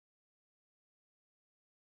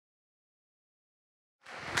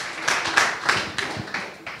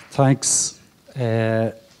Thanks.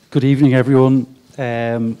 Good evening, everyone.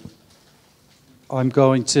 I'm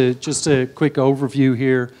going to, just a quick overview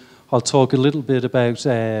here. I'll talk a little bit about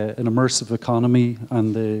an immersive economy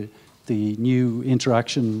and the new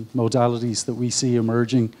interaction modalities that we see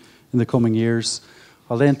emerging in the coming years.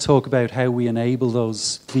 I'll then talk about how we enable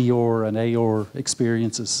those VR and AR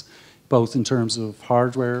experiences, both in terms of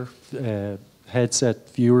hardware,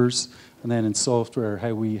 headset viewers, and then in software,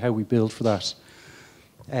 how we build for that.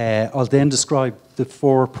 I'll then describe the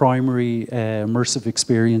four primary immersive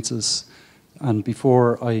experiences, and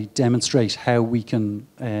before I demonstrate how we can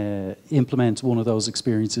implement one of those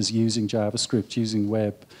experiences using JavaScript, using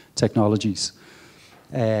web technologies.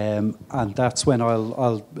 And that's when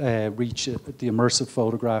I'll reach the immersive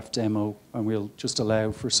photograph demo, and we'll just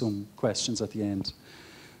allow for some questions at the end.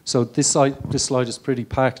 So this slide is pretty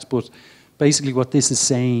packed, but basically what this is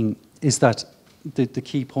saying is that the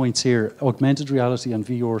key points here: augmented reality and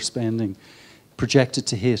VR spending projected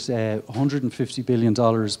to hit $150 billion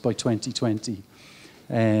by 2020.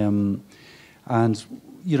 And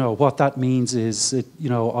you know what that means is,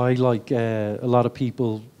 I, like a lot of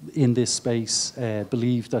people in this space,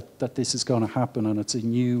 believe that this is going to happen, and it's a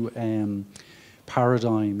new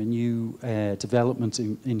paradigm, a new development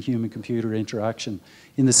in human-computer interaction,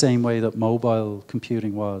 in the same way that mobile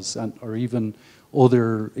computing was, or even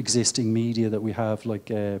other existing media that we have,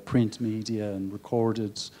 like print media and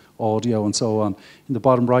recorded audio and so on. In the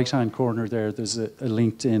bottom right-hand corner there's a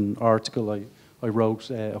LinkedIn article I wrote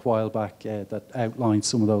a while back that outlines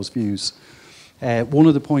some of those views. One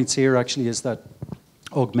of the points here actually is that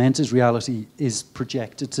augmented reality is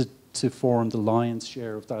projected to form the lion's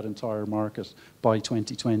share of that entire market by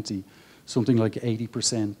 2020. Something like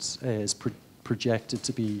 80% is projected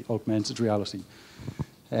to be augmented reality.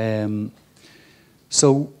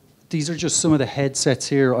 So these are just some of the headsets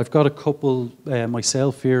here. I've got a couple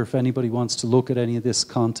myself here if anybody wants to look at any of this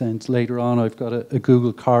content later on. I've got a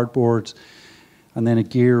Google Cardboard and then a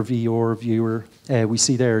Gear VR viewer. We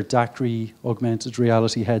see there a DAQRI augmented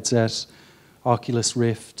reality headset. Oculus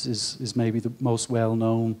Rift is maybe the most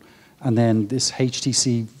well-known. And then this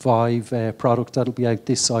HTC Vive product that'll be out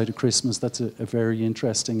this side of Christmas. That's a very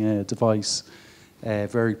interesting device,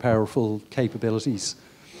 very powerful capabilities.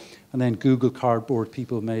 And then Google Cardboard,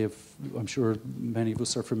 people may have, I'm sure many of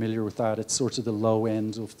us are familiar with that. It's sort of the low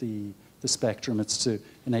end of the spectrum. It's to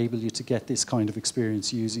enable you to get this kind of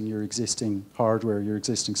experience using your existing hardware, your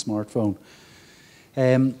existing smartphone.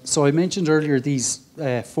 So I mentioned earlier these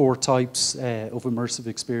four types of immersive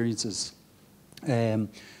experiences.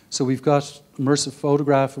 So we've got immersive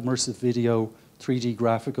photograph, immersive video, 3D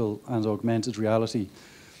graphical, and augmented reality.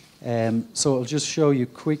 So I'll just show you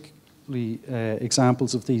quickly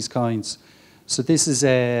examples of these kinds. So this is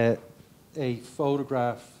a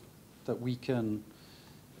photograph that we can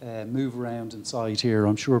move around inside here.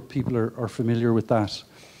 I'm sure people are familiar with that.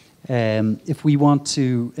 If we want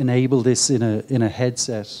to enable this in a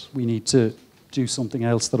headset, we need to do something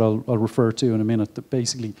else that I'll refer to in a minute. That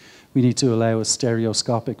basically, we need to allow a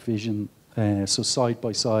stereoscopic vision, so side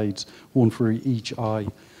by side, one for each eye.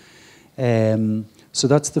 So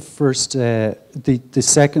that's the first. The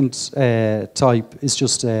second type is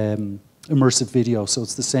just immersive video. So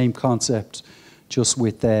it's the same concept, just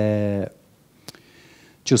with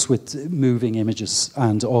moving images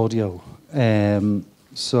and audio.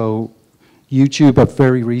 So YouTube have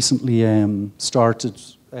very recently started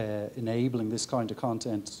enabling this kind of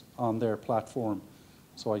content on their platform.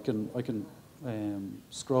 So I can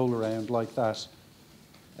scroll around like that.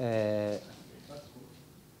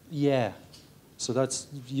 Yeah. So that's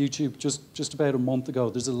YouTube just about a month ago.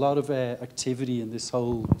 There's a lot of activity in this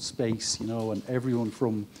whole space, and everyone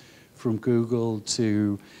from Google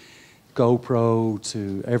to GoPro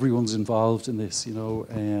to everyone's involved in this,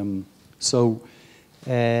 So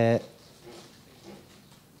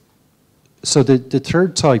the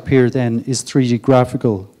third type here then is 3D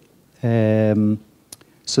graphical.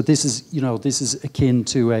 So this is akin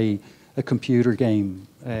to a computer game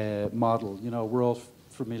model. We're all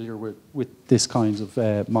familiar with this kind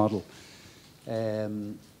of model.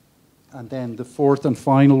 And then the fourth and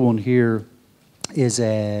final one here is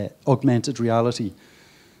augmented reality.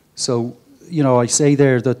 So, I say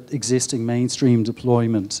there that existing mainstream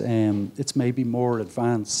deployment, it's maybe more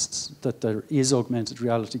advanced, that there is augmented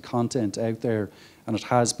reality content out there, and it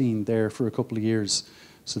has been there for a couple of years.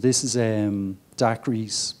 So this is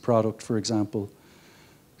DAQRI's product, for example.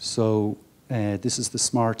 So this is the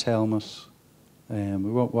smart helmet.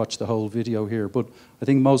 We won't watch the whole video here, but I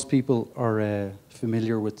think most people are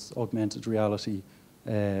familiar with augmented reality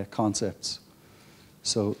concepts.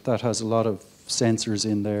 So that has a lot of sensors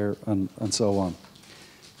in there and so on.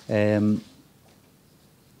 Um,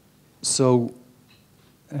 so,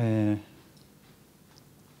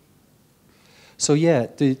 so yeah,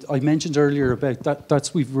 I mentioned earlier about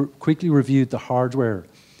that. We've quickly reviewed the hardware,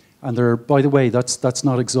 and by the way, that's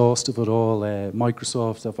not exhaustive at all.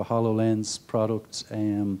 Microsoft have a HoloLens product.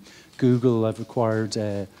 Google have acquired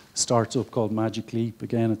a startup called Magic Leap.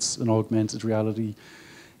 Again, it's an augmented reality.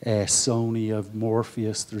 Sony have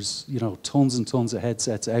Morpheus. There's tons and tons of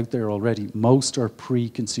headsets out there already. Most are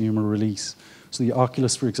pre-consumer release. So the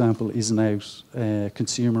Oculus, for example, isn't out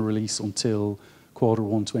consumer release until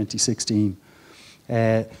Q1 2016.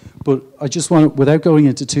 But I just want, without going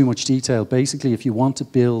into too much detail, basically if you want to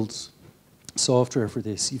build software for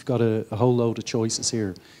this, you've got a whole load of choices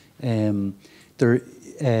here.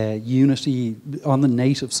 Unity, on the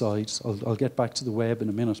native side, I'll get back to the web in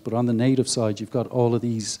a minute, but on the native side, you've got all of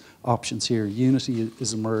these options here. Unity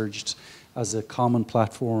is emerged as a common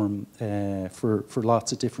platform for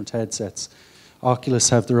lots of different headsets. Oculus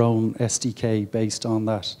have their own SDK based on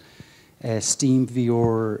that. Steam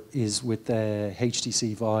VR is with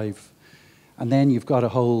HTC Vive. And then you've got a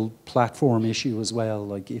whole platform issue as well.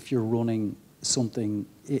 Like if you're running something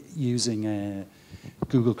using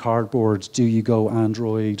Google Cardboard, do you go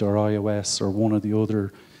Android or iOS or one or the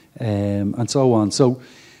other, and so on. So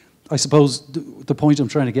I suppose the point I'm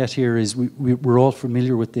trying to get here is we're all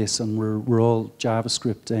familiar with this, and we're all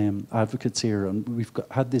JavaScript advocates here, and we've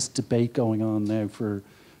had this debate going on now for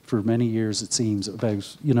many years, it seems,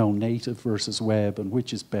 about native versus web and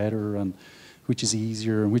which is better and which is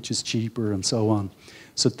easier and which is cheaper and so on.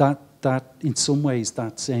 So that in some ways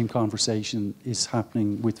that same conversation is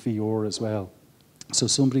happening with VR as well. So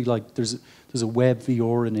somebody like there's a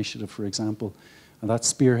WebVR initiative, for example, and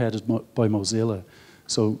that's spearheaded by Mozilla.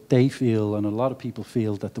 So they feel, and a lot of people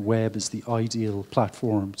feel, that the web is the ideal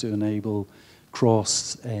platform to enable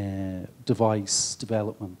cross-device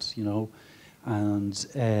development, And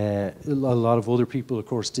a lot of other people, of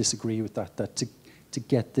course, disagree with that. That to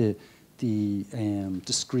get the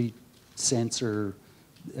discrete sensor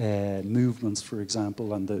movements, for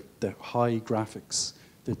example, and the high graphics,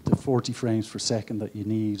 the 40 frames per second that you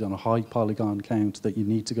need on a high polygon count, that you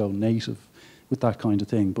need to go native with that kind of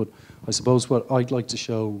thing. But I suppose what I'd like to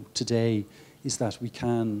show today is that we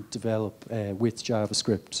can develop with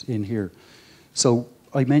JavaScript in here. So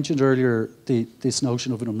I mentioned earlier this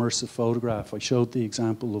notion of an immersive photograph. I showed the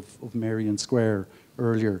example of Merrion Square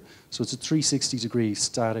earlier. So it's a 360-degree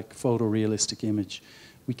static photorealistic image.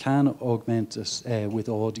 We can augment it with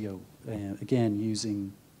audio, again,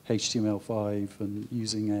 using HTML5 and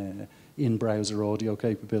using in-browser audio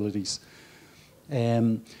capabilities.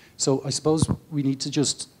 So I suppose we need to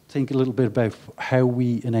just think a little bit about how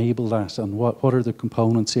we enable that and what are the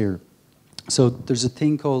components here. So there's a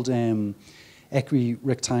thing called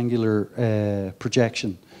equirectangular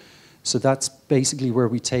projection. So that's basically where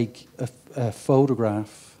we take a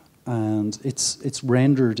photograph and it's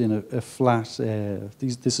rendered in a flat,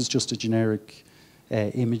 this is just a generic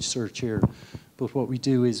image search here. But what we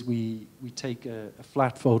do is we take a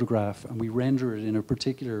flat photograph and we render it in a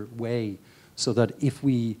particular way so that if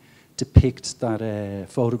we depict that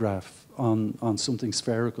photograph on something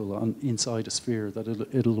spherical, inside a sphere, that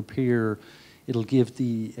it'll appear, it'll give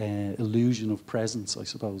the illusion of presence, I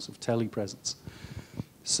suppose, of telepresence.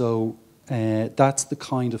 So that's the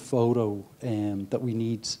kind of photo that we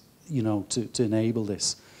need, to enable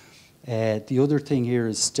this. The other thing here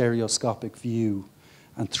is stereoscopic view.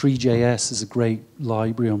 And Three.js is a great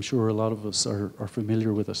library. I'm sure a lot of us are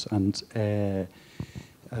familiar with it. And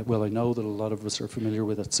well, I know that a lot of us are familiar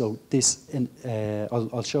with it. So this,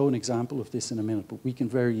 I'll show an example of this in a minute, but we can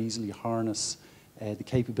very easily harness the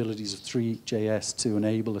capabilities of Three.js to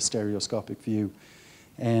enable a stereoscopic view.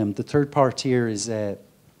 The third part here is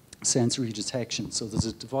sensory detection. So there's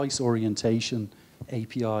a device orientation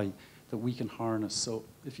API that we can harness. So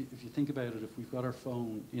if you think about it, if we've got our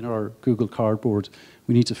phone in our Google Cardboard,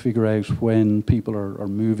 we need to figure out when people are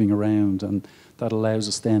moving around, and that allows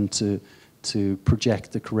us then to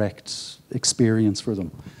project the correct experience for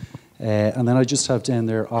them. And then I just have down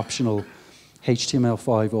there optional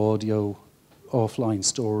HTML5 audio, offline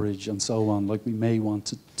storage, and so on. Like we may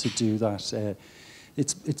want to do that.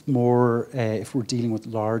 It's more if we're dealing with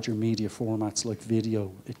larger media formats like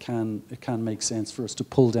video, it can make sense for us to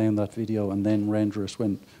pull down that video and then render it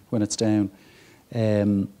when it's down.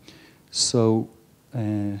 So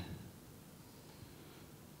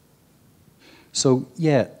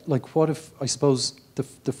yeah, like what if, I suppose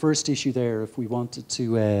the first issue there, if we wanted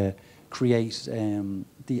to create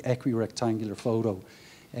the equirectangular photo,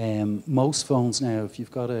 most phones now, if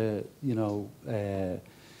you've got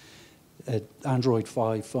an Android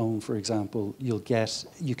 5 phone, for example, you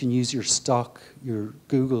can use your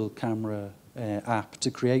Google camera app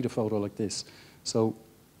to create a photo like this. So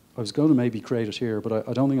I was going to maybe create it here, but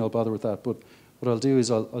I don't think I'll bother with that. But what I'll do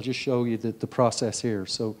is I'll just show you the process here.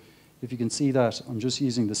 So if you can see that, I'm just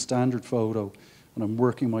using the standard photo, and I'm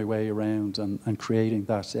working my way around and creating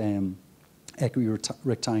that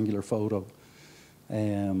equi-rectangular photo.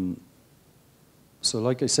 So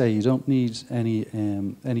like I say, you don't need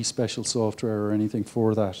any special software or anything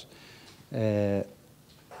for that.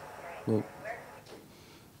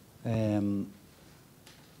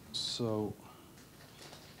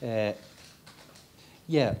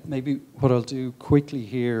 Yeah, maybe what I'll do quickly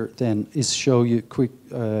here then is show you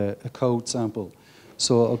a code sample.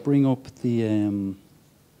 So I'll bring up the,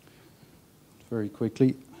 very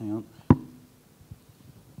quickly, hang on.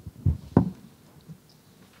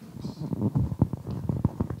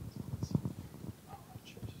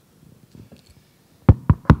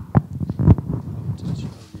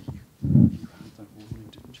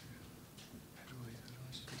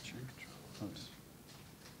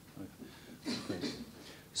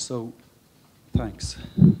 So, thanks.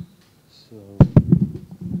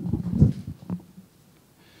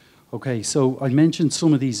 Okay, so I mentioned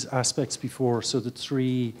some of these aspects before. So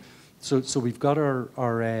so we've got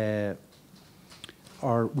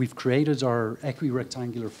we've created our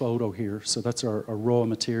equi-rectangular photo here. So that's our raw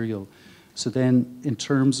material. So then, in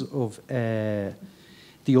terms of the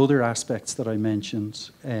other aspects that I mentioned,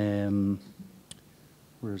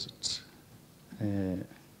 where is it?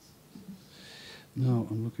 No,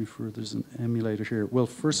 I'm looking for, there's an emulator here. Well,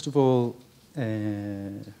 first of all,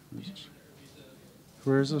 where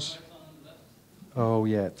is it? Oh,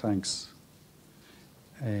 yeah, thanks.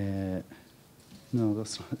 No,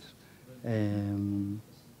 that's not it.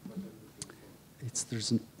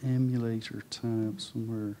 There's an emulator tab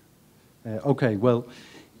somewhere. Okay, well,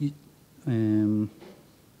 you know,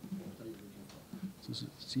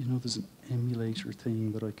 there's an emulator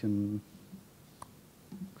thing that I can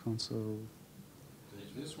console.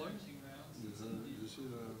 This one?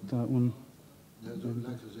 That one.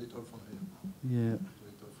 Yeah.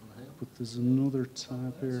 But there's another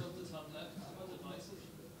tab here.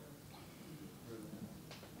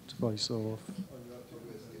 Device off.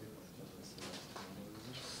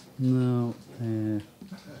 No. Oh,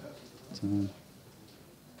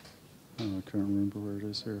 I can't remember where it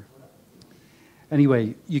is here.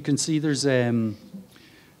 Anyway, you can see there's the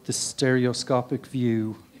stereoscopic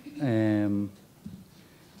view.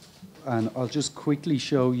 And I'll just quickly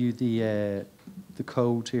show you the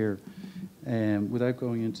code here without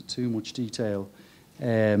going into too much detail.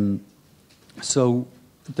 So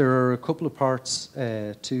there are a couple of parts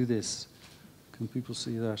to this. Can people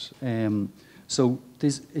see that? So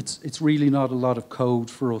it's really not a lot of code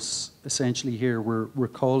for us. Essentially here we're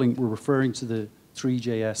referring to the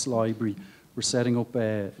Three.js library. We're setting up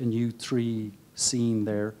a new 3 scene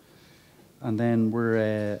there, and then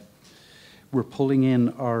we're pulling in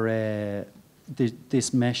our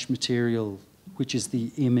this mesh material, which is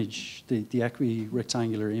the image, the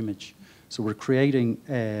equi-rectangular image. So we're creating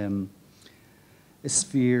a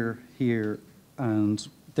sphere here, and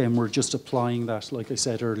then we're just applying that, like I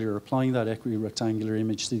said earlier, applying that equi-rectangular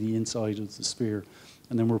image to the inside of the sphere,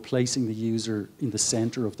 and then we're placing the user in the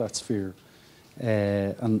center of that sphere,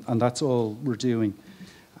 and that's all we're doing.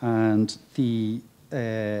 And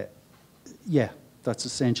yeah. That's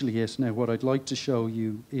essentially it. Now, what I'd like to show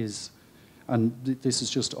you is, and this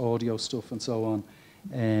is just audio stuff and so on,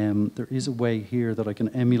 there is a way here that I can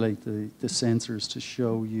emulate the sensors to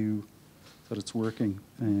show you that it's working.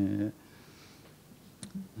 Where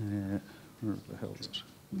the hell is it?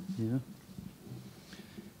 Yeah.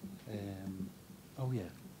 Oh,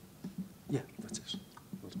 yeah. Yeah, that's it.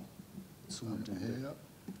 Somewhere down there.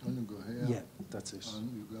 And you go here. Yeah, that's it. And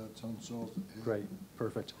you got some sort of here. Great,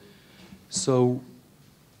 perfect. So,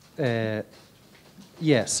 yeah,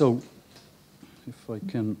 so if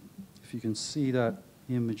you can see that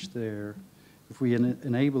image there, if we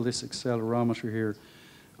enable this accelerometer here,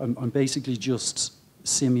 I'm basically just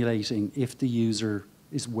simulating if the user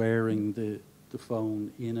is wearing the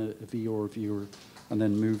phone in a VR viewer and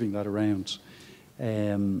then moving that around.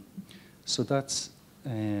 So that's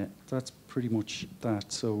pretty much that.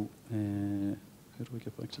 So how do I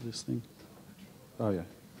get back to this thing? Oh, yeah.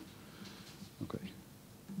 Okay.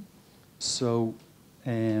 So,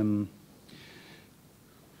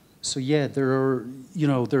 so yeah, there are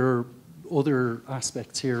other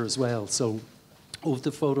aspects here as well. So, of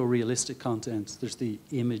the photorealistic content, there's the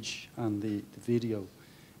image and the video.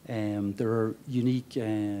 There are unique,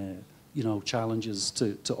 challenges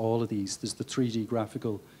to all of these. There's the 3D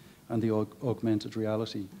graphical, and the augmented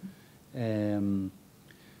reality. I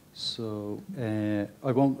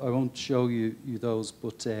won't show you those,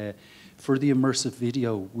 but for the immersive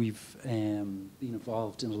video, we've been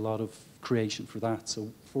involved in a lot of creation for that.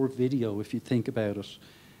 So for video, if you think about it,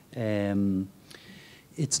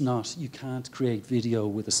 it's not, you can't create video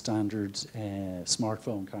with a standard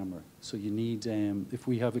smartphone camera. So you need, if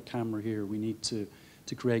we have a camera here, we need to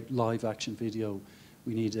create live action video,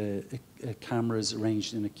 we need cameras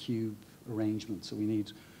arranged in a cube arrangement. So we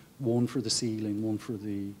need one for the ceiling, one for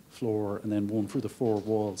the floor, and then one for the four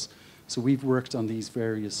walls. So we've worked on these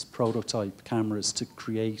various prototype cameras to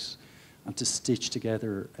create and to stitch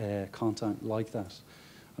together content like that.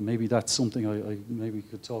 And maybe that's something I maybe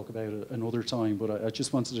could talk about another time, but I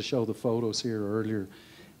just wanted to show the photos here earlier.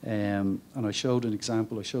 And I showed an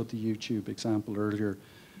example, I showed the YouTube example earlier.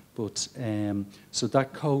 But so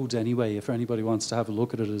that code anyway, if anybody wants to have a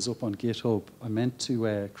look at it, is up on GitHub. I meant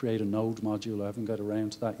to create a node module, I haven't got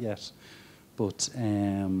around to that yet. But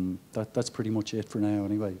that's pretty much it for now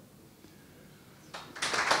anyway.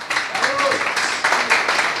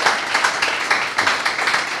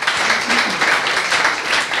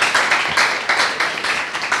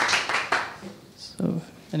 So,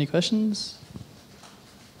 any questions?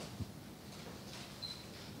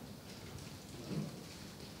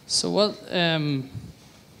 So what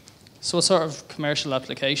sort of commercial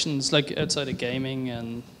applications, like outside of gaming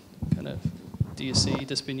and kind of, do you see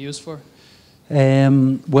this being used for?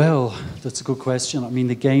 Well, that's a good question. I mean,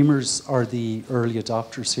 the gamers are the early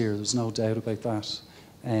adopters here. There's no doubt about that.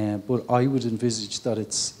 But I would envisage that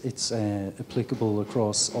it's applicable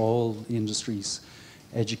across all industries: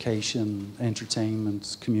 education,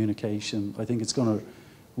 entertainment, communication. I think it's going to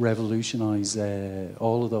revolutionize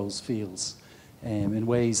all of those fields. In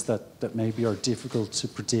ways that maybe are difficult to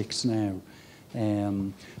predict now.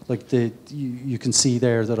 Like you can see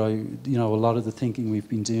there that a lot of the thinking we've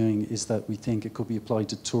been doing is that we think it could be applied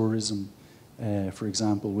to tourism, for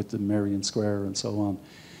example, with the Merrion Square and so on.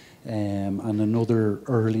 And another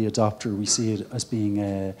early adopter, we see it as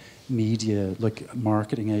being media, like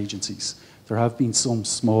marketing agencies. There have been some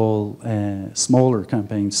smaller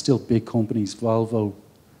campaigns, still big companies. Volvo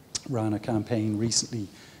ran a campaign recently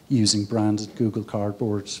using branded Google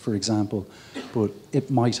Cardboard, for example. But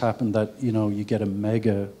it might happen that, you get a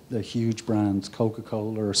huge brand,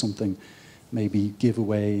 Coca-Cola or something, maybe give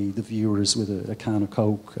away the viewers with a can of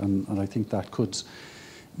Coke, and I think that could,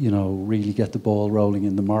 really get the ball rolling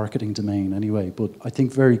in the marketing domain anyway. But I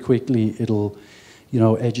think very quickly it'll,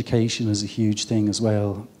 education is a huge thing as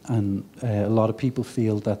well, and a lot of people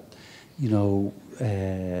feel that,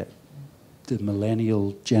 the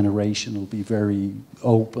millennial generation will be very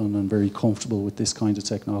open and very comfortable with this kind of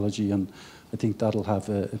technology, and I think that'll have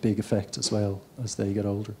a big effect as well as they get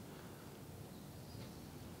older.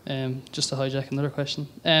 Just to hijack another question.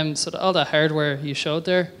 So all that hardware you showed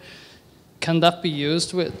there, can that be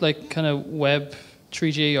used with like kind of web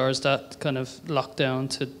 3G, or is that kind of locked down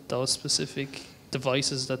to those specific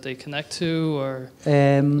devices that they connect to, or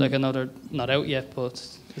like another, not out yet,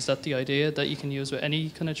 but is that the idea that you can use with any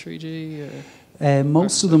kind of 3G?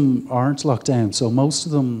 Most of them aren't locked down. So most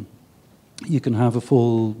of them, you can have a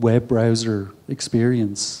full web browser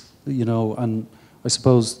experience, and I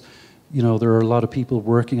suppose, there are a lot of people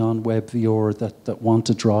working on WebVR that want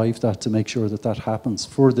to drive that to make sure that happens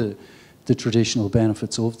for the traditional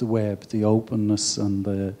benefits of the web, the openness and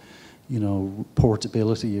the,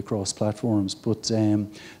 portability across platforms. But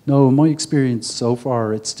no, in my experience so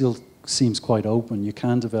far, it still seems quite open. You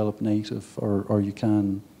can develop native, or you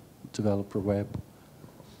can develop for web.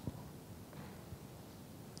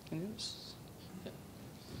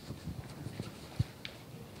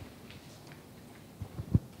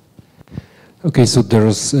 Okay, so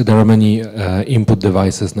there are many input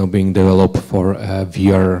devices now being developed for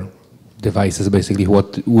VR devices. Basically,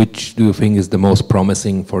 which do you think is the most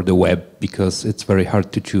promising for the web? Because it's very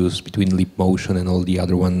hard to choose between Leap Motion and all the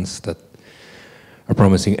other ones that are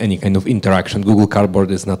promising any kind of interaction. Google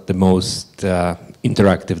Cardboard is not the most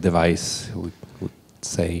interactive device, we would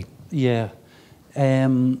say. Yeah,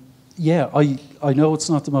 I know it's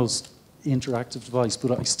not the most interactive device,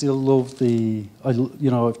 but I still love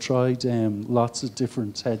I've tried lots of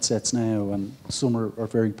different headsets now, and some are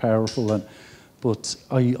very powerful, but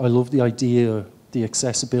I love the idea, the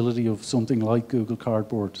accessibility of something like Google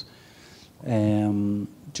Cardboard.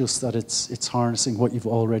 Just that it's harnessing what you've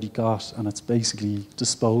already got, and it's basically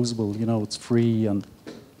disposable, it's free. And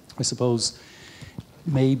I suppose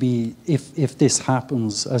maybe if this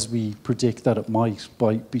happens as we predict that it might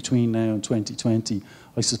between now and 2020,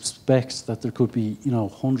 I suspect that there could be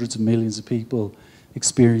hundreds of millions of people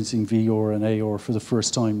experiencing VR and AR for the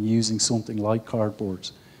first time using something like Cardboard.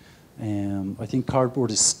 I think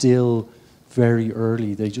Cardboard is still very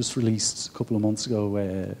early. They just released a couple of months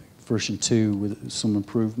ago version 2 with some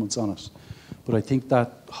improvements on it. But I think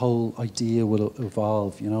that whole idea will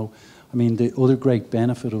evolve, you know. I mean, the other great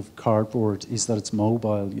benefit of Cardboard is that it's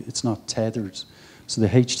mobile, it's not tethered. So the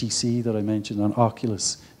HTC that I mentioned on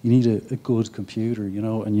Oculus, you need a good computer, you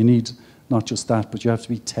know, and you need not just that, but you have to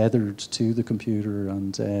be tethered to the computer.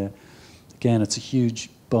 And again, it's a huge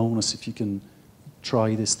bonus if you can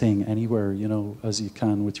try this thing anywhere, you know, as you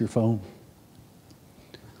can with your phone.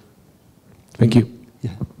 Thank you.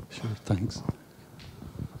 Yeah, sure, thanks.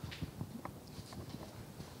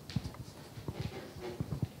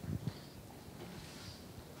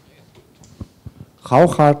 How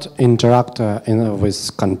hard interact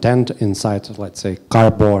with content inside, let's say,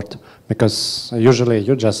 Cardboard? Because usually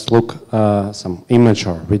you just look some image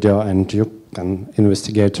or video and you can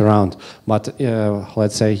investigate around. But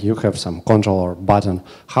let's say you have some control or button.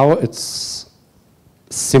 How it's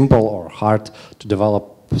simple or hard to develop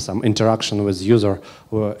some interaction with user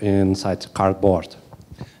inside Cardboard?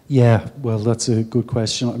 Yeah, well, that's a good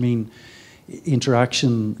question. I mean,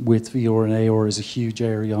 interaction with VR and AR is a huge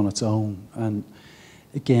area on its own. And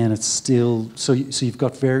again, it's still, so you've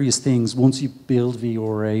got various things. Once you build VR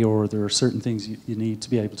or AR, there are certain things you need to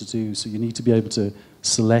be able to do. So you need to be able to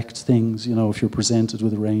select things, you know, if you're presented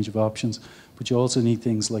with a range of options. But you also need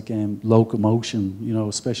things like locomotion, you know,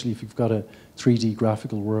 especially if you've got a 3D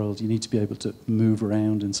graphical world, you need to be able to move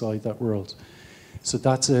around inside that world. So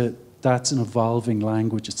that's an evolving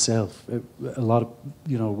language itself. A lot of,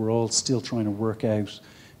 you know, we're all still trying to work out,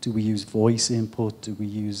 do we use voice input? Do we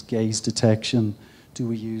use gaze detection? Do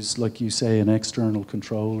we use, like you say, an external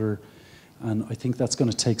controller? And I think that's going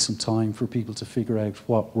to take some time for people to figure out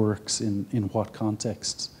what works in what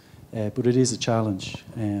contexts. But it is a challenge.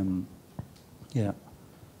 Yeah.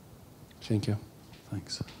 Thank you.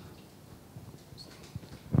 Thanks.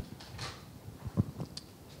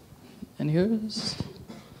 Any others?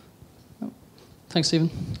 No. Thanks, Stephen.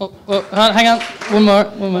 Oh, hang on. One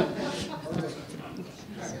more.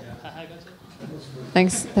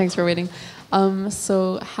 Thanks for waiting.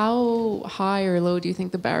 So how high or low do you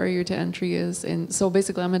think the barrier to entry is? So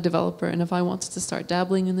basically I'm a developer, and if I wanted to start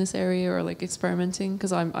dabbling in this area or like experimenting,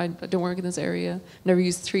 because I don't work in this area, never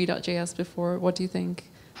used Three.js before, what do you think?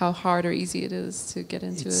 How hard or easy it is to get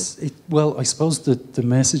into it? Well, I suppose the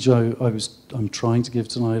message I'm trying to give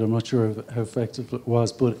tonight, I'm not sure how effective it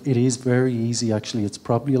was, but it is very easy actually. It's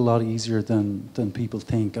probably a lot easier than people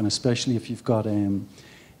think, and especially if you've got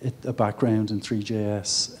a background in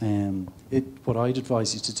Three.js. What I'd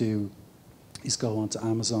advise you to do is go onto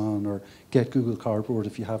Amazon or get Google Cardboard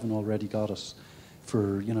if you haven't already got it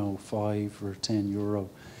for, you know, €5 or €10,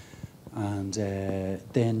 and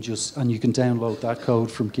then you can download that code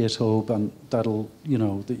from GitHub, and that'll, you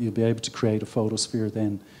know, that you'll be able to create a photosphere.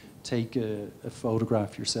 Then take a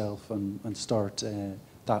photograph yourself and start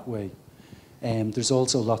that way. There's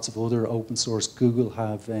also lots of other open source. Google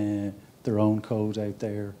have their own code out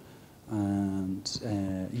there,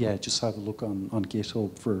 and yeah, just have a look on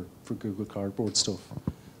GitHub for Google Cardboard stuff.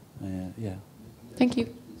 Yeah. Thank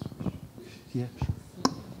you. Yeah.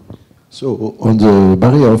 So on the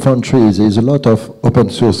barrier of entry, there is a lot of open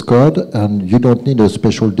source code, and you don't need a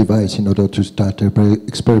special device in order to start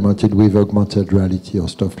experimenting with augmented reality or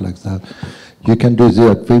stuff like that. You can do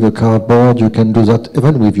that with a Cardboard. You can do that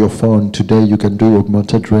even with your phone. Today you can do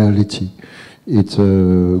augmented reality. It's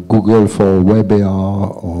Google for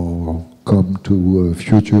WebVR, or come to a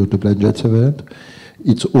future WebVR event.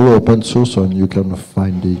 It's all open source, and you can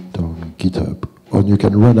find it on GitHub, or you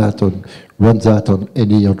can run that on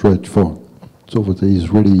any Android phone. So there is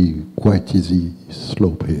really quite easy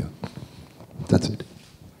slope here. That's it.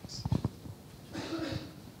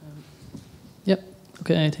 Yep.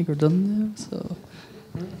 Okay, I think we're done now. So,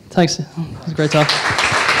 thanks. It was a great talk.